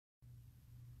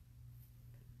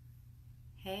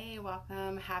Hey,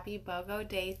 welcome. Happy BOGO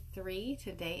Day 3.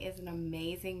 Today is an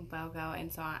amazing BOGO,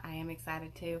 and so I am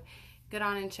excited to get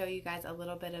on and show you guys a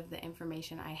little bit of the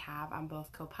information I have on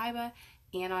both Copaiba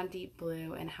and on Deep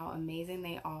Blue and how amazing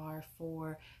they are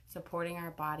for supporting our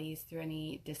bodies through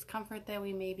any discomfort that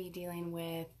we may be dealing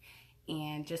with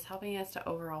and just helping us to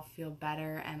overall feel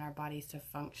better and our bodies to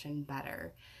function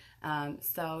better.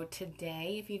 So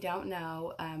today, if you don't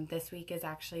know, this week is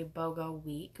actually BOGO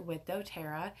week with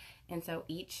doTERRA, and so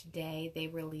each day they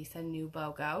release a new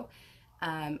BOGO,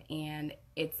 and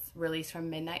it's released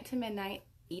from midnight to midnight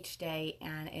each day,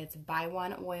 and it's buy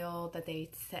one oil that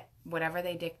they set, whatever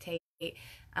they dictate,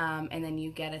 and then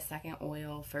you get a second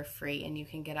oil for free, and you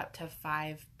can get up to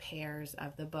 5 pairs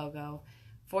of the BOGO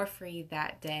for free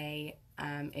that day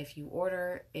if you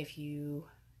order. If you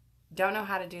don't know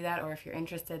how to do that, or if you're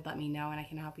interested, let me know and I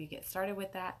can help you get started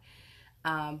with that.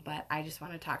 But I just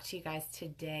want to talk to you guys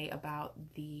today about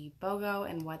the BOGO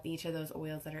and what each of those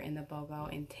oils that are in the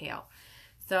BOGO entail.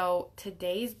 So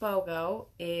today's BOGO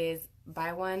is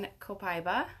buy one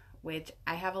Copaiba, which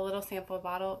I have a little sample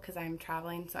bottle because I'm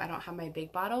traveling, so I don't have my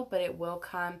big bottle, but it will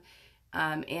come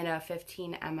in a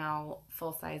 15 ml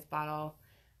full-size bottle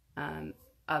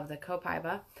of the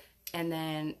Copaiba. And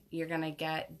then you're going to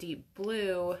get Deep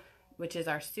Blue, which is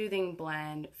our soothing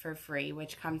blend, for free,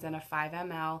 which comes in a 5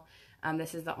 ml.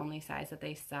 This is the only size that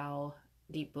they sell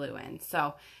Deep Blue in.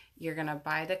 So you're going to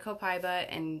buy the Copaiba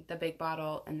in the big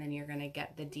bottle, and then you're going to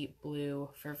get the Deep Blue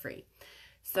for free.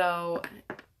 So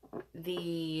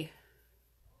I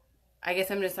guess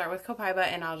I'm going to start with Copaiba,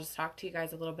 and I'll just talk to you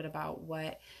guys a little bit about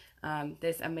what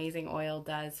this amazing oil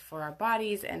does for our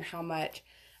bodies and how much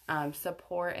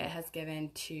support it has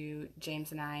given to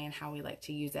James and I and how we like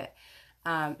to use it.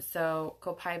 So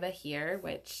Copaiba here,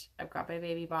 which I've got my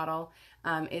baby bottle,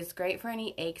 is great for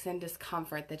any aches and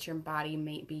discomfort that your body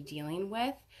may be dealing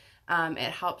with.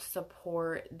 It helps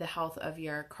support the health of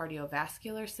your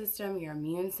cardiovascular system, your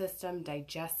immune system,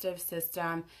 digestive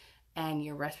system, and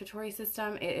your respiratory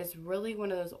system. It is really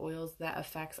one of those oils that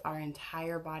affects our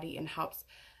entire body and helps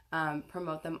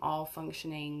promote them all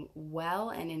functioning well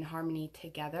and in harmony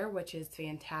together, which is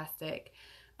fantastic.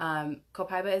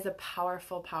 Copaiba is a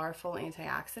powerful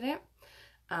antioxidant,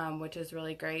 which is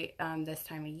really great this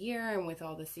time of year and with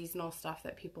all the seasonal stuff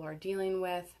that people are dealing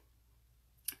with.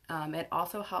 It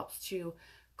also helps to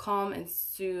calm and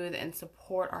soothe and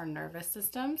support our nervous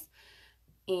systems.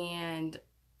 And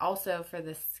also for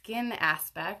the skin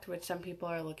aspect, which some people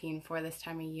are looking for this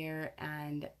time of year,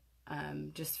 and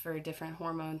just for different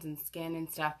hormones and skin and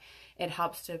stuff, it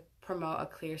helps to promote a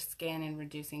clear skin and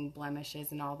reducing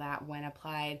blemishes and all that when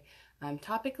applied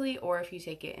topically or if you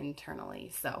take it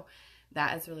internally. So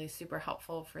that is really super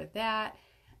helpful for that.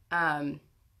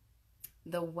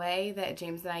 The way that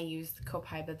James and I use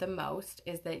Copaiba the most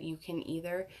is that you can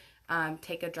either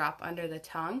take a drop under the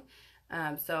tongue.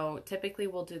 So typically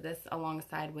we'll do this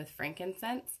alongside with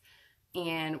frankincense,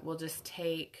 and we'll just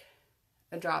take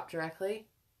a drop directly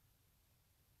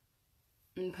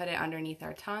and put it underneath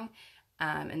our tongue,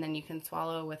 and then you can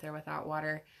swallow with or without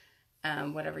water,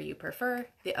 whatever you prefer.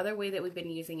 The other way that we've been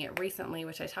using it recently,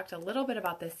 which I talked a little bit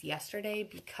about this yesterday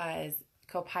because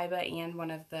Copaiba and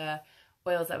one of the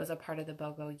oils that was a part of the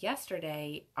BOGO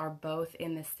yesterday are both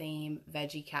in the same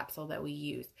veggie capsule that we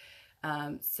use.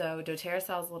 So doTERRA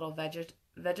sells little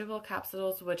vegetable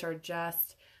capsules, which are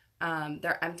just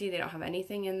they're empty, they don't have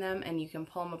anything in them, and you can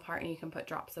pull them apart and you can put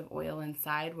drops of oil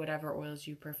inside, whatever oils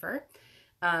you prefer.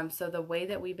 So the way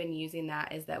that we've been using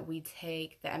that is that we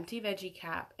take the empty veggie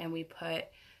cap and we put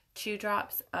 2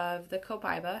 drops of the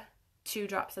Copaiba, 2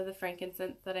 drops of the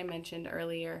frankincense that I mentioned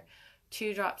earlier,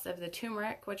 2 drops of the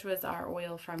turmeric, which was our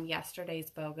oil from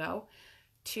yesterday's BOGO,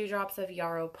 2 drops of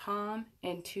yarrow palm,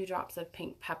 and 2 drops of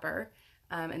pink pepper.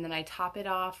 And then I top it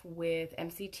off with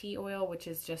MCT oil, which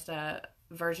is just a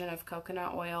version of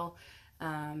coconut oil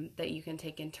that you can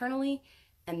take internally.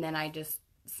 And then I just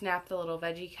snap the little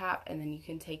veggie cap, and then you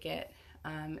can take it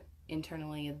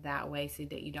internally that way so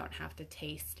that you don't have to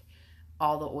taste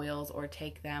all the oils or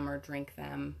take them or drink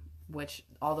them, which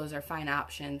all those are fine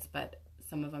options, but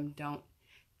some of them don't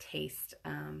taste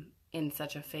in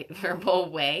such a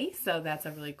favorable way. So that's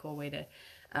a really cool way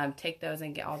to take those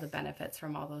and get all the benefits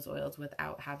from all those oils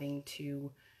without having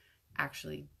to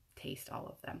actually taste all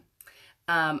of them.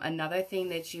 Another thing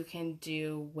that you can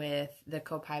do with the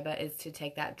Copaiba is to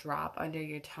take that drop under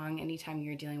your tongue anytime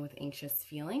you're dealing with anxious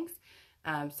feelings.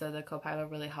 So the Copaiba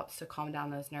really helps to calm down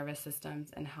those nervous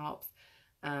systems and helps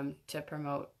to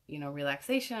promote,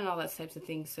 relaxation and all those types of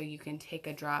things. So you can take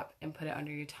a drop and put it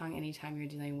under your tongue anytime you're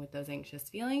dealing with those anxious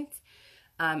feelings.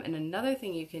 And another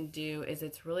thing you can do is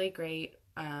it's really great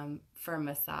for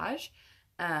massage.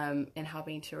 and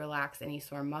helping to relax any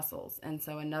sore muscles. And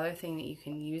so another thing that you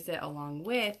can use it along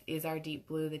with is our Deep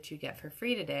Blue that you get for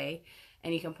free today.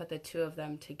 And you can put the two of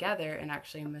them together and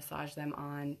actually massage them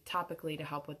on topically to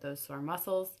help with those sore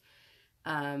muscles.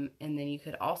 And then you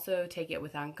could also take it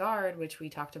with On Guard, which we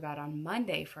talked about on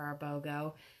Monday for our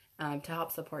BOGO, to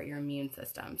help support your immune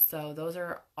system. So those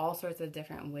are all sorts of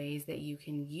different ways that you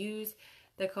can use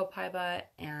the Copaiba,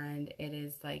 and it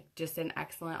is like just an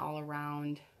excellent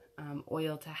all-around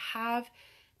oil to have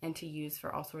and to use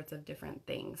for all sorts of different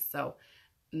things. So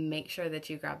make sure that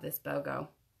you grab this BOGO.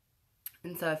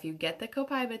 And so if you get the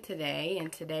Copaiba today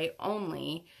and today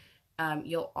only,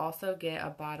 you'll also get a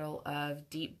bottle of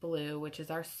Deep Blue, which is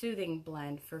our soothing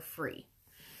blend, for free.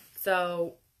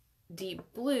 So Deep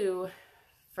Blue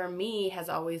for me has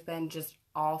always been just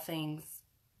all things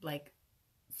like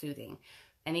soothing.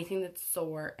 Anything that's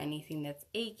sore, anything that's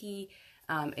achy,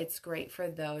 it's great for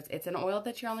those. It's an oil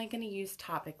that you're only going to use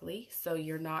topically, so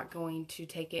you're not going to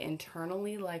take it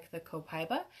internally like the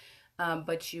Copaiba,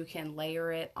 but you can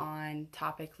layer it on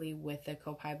topically with the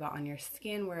Copaiba on your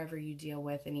skin wherever you deal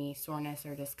with any soreness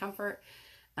or discomfort.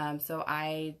 So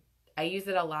I use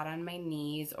it a lot on my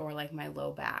knees or like my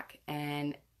low back,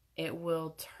 and it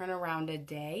will turn around a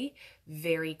day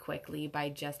very quickly by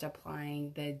just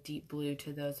applying the Deep Blue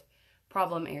to those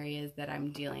problem areas that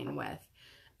I'm dealing with.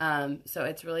 So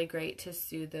it's really great to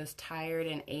soothe those tired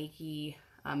and achy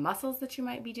muscles that you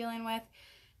might be dealing with.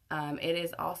 It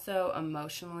is also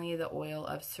emotionally the oil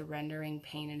of surrendering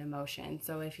pain and emotion.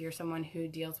 So if you're someone who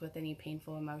deals with any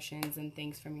painful emotions and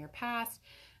things from your past,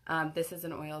 this is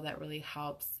an oil that really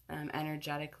helps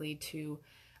energetically to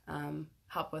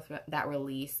help with that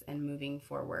release and moving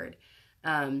forward.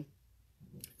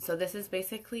 So this is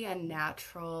basically a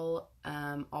natural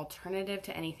alternative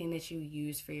to anything that you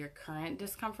use for your current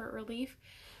discomfort relief.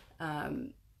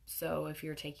 So if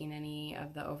you're taking any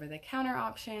of the over-the-counter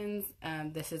options,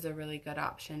 this is a really good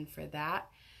option for that.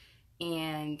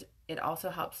 And it also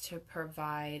helps to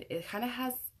provide, it kind of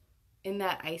has in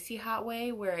that icy hot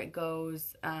way where it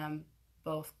goes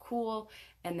both cool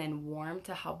and then warm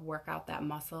to help work out that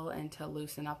muscle and to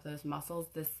loosen up those muscles.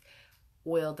 This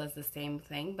oil does the same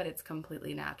thing, but it's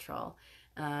completely natural.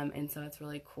 And so it's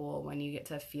really cool when you get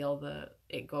to feel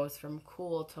it goes from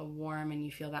cool to warm and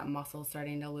you feel that muscle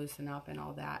starting to loosen up and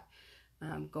all that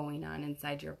going on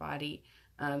inside your body.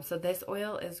 So this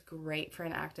oil is great for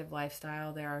an active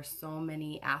lifestyle. There are so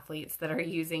many athletes that are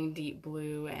using Deep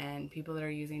Blue and people that are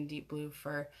using Deep Blue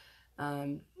for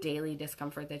daily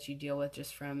discomfort that you deal with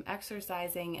just from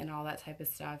exercising and all that type of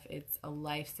stuff. It's a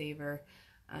lifesaver.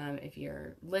 If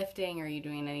you're lifting or you're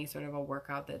doing any sort of a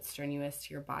workout that's strenuous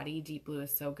to your body, Deep Blue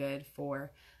is so good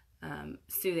for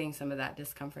soothing some of that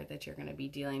discomfort that you're going to be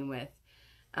dealing with.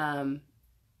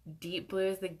 Deep Blue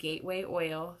is the gateway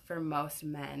oil for most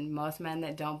men. Most men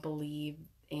that don't believe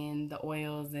in the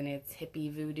oils and it's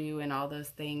hippie voodoo and all those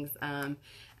things. I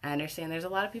understand there's a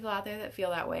lot of people out there that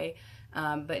feel that way.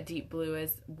 But Deep Blue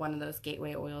is one of those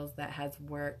gateway oils that has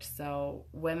worked. So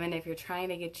women, if you're trying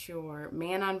to get your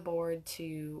man on board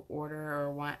to order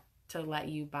or want to let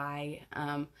you buy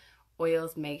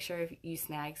oils, make sure if you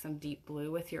snag some Deep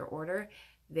Blue with your order,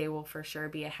 they will for sure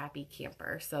be a happy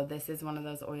camper. So this is one of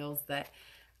those oils that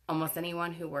almost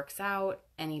anyone who works out,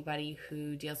 anybody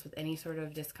who deals with any sort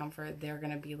of discomfort, they're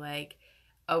going to be like,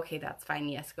 okay, that's fine.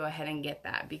 Yes, go ahead and get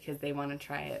that, because they want to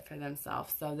try it for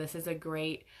themselves. So this is a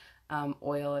great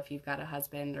oil if you've got a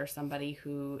husband or somebody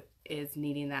who is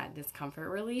needing that discomfort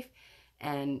relief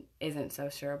and isn't so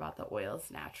sure about the oils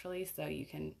naturally. So you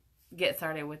can get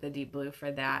started with the Deep Blue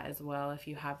for that as well if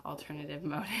you have alternative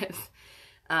motives.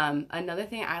 Another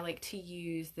thing I like to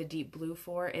use the Deep Blue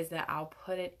for is that I'll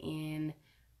put it in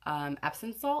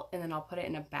Epsom salt, and then I'll put it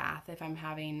in a bath if I'm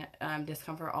having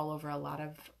discomfort all over a lot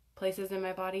of places in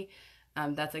my body.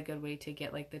 That's a good way to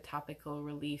get like the topical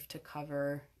relief to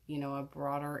cover, you know, a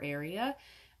broader area,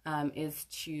 is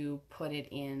to put it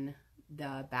in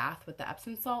the bath with the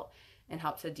Epsom salt and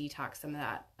help to detox some of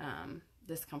that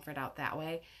discomfort out that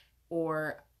way.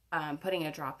 Or putting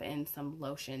a drop in some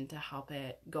lotion to help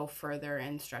it go further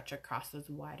and stretch across those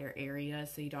wider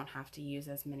areas so you don't have to use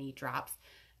as many drops.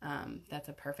 That's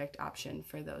a perfect option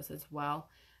for those as well.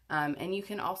 And you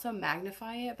can also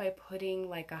magnify it by putting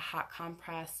like a hot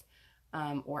compress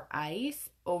or ice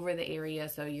over the area.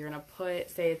 So you're going to put,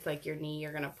 say it's like your knee,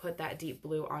 you're going to put that Deep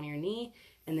Blue on your knee,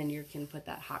 and then you can put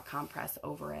that hot compress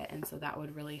over it. And so that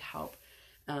would really help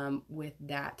with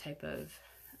that type of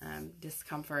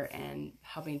discomfort and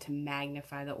helping to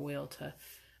magnify the oil to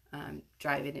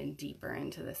drive it in deeper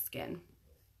into the skin.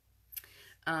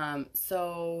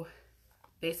 So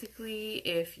basically,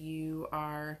 if you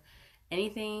are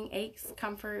anything, aches,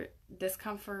 comfort,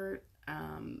 discomfort,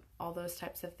 all those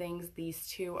types of things, these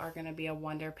two are going to be a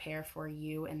wonder pair for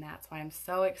you. And that's why I'm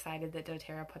so excited that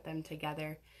doTERRA put them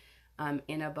together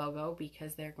in a BOGO,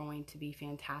 because they're going to be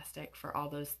fantastic for all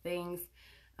those things.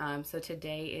 So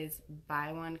today is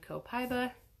buy one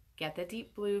Copaiba, get the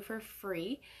deep blue for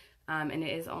free. And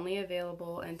it is only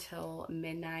available until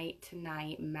midnight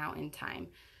tonight Mountain Time.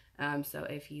 So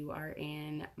if you are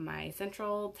in my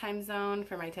central time zone,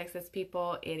 for my Texas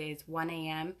people, it is 1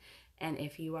 a.m. And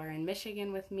if you are in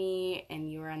Michigan with me and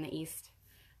you are on the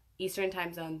Eastern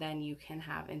time zone, then you can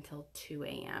have until 2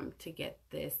 a.m. to get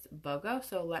this BOGO.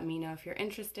 So let me know if you're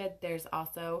interested. There's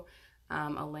also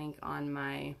a link on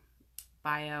my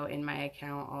bio, in my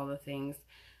account, all the things.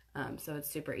 So it's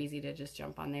super easy to just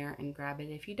jump on there and grab it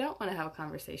if you don't want to have a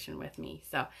conversation with me.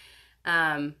 So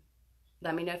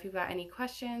let me know if you've got any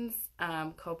questions.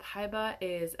 Copaiba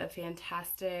is a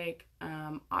fantastic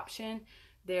option.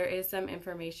 There is some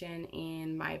information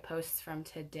in my posts from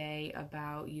today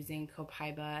about using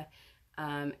Copaiba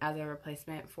as a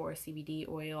replacement for CBD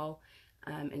oil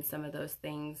and some of those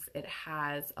things. It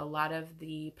has a lot of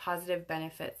the positive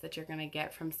benefits that you're going to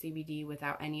get from CBD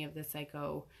without any of the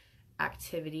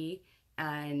psychoactivity,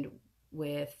 and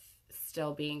with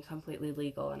still being completely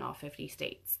legal in all 50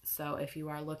 states. So if you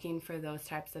are looking for those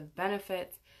types of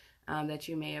benefits that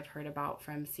you may have heard about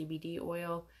from CBD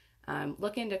oil,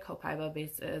 look into Copaiba,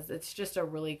 because it's just a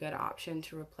really good option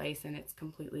to replace, and it's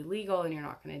completely legal, and you're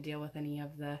not going to deal with any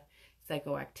of the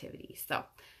psychoactivity. So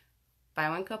buy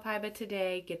one Copaiba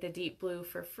today, get the deep blue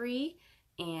for free,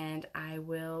 and I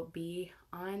will be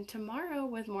on tomorrow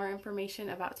with more information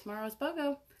about tomorrow's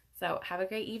BOGO. So have a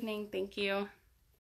great evening. Thank you.